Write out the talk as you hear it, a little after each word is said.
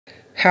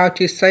How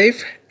to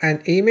save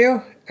an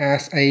email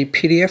as a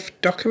PDF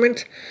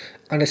document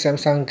on the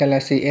Samsung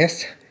Galaxy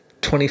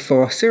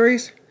S24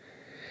 series.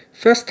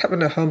 First, tap on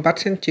the home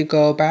button to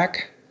go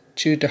back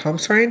to the home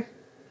screen.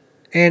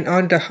 And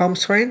on the home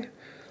screen,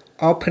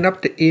 open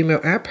up the email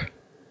app.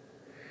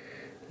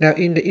 Now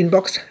in the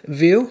inbox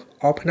view,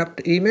 open up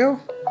the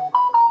email.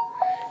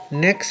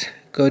 Next,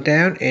 go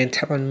down and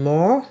tap on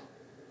more.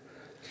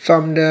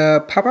 From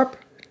the pop-up,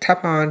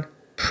 tap on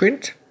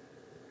print.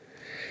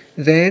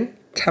 Then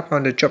tap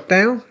on the drop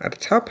down at the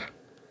top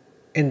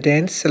and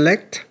then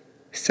select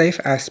save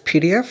as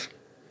PDF.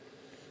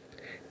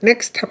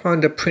 Next, tap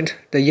on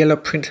the yellow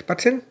print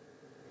button.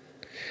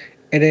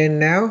 And then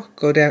now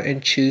go down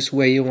and choose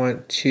where you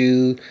want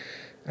to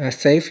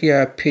save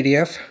your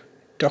PDF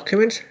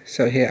document.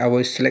 So here I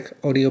will select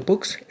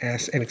audiobooks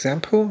as an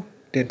example,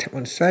 then tap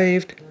on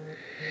saved.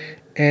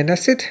 And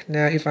that's it.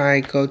 Now if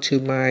I go to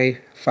my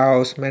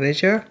files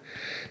manager,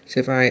 so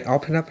if I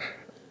open up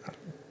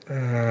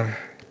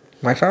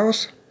my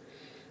files,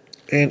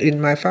 and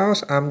in my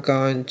files I'm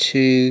going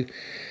to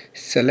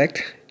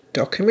select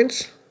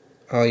documents,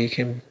 or you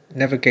can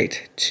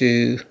navigate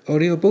to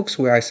audiobooks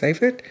where I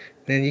save it.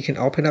 Then you can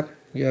open up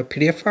your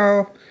PDF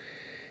file,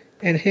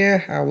 and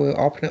here I will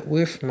open it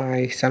with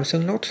my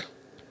Samsung Note.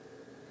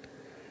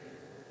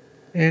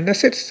 And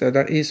that's it. So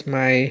that is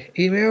my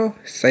email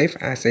saved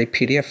as a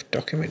PDF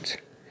document.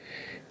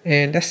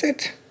 And that's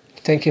it.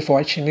 Thank you for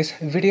watching this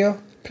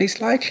video. Please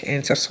like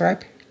and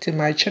subscribe to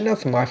my channel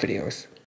for more videos.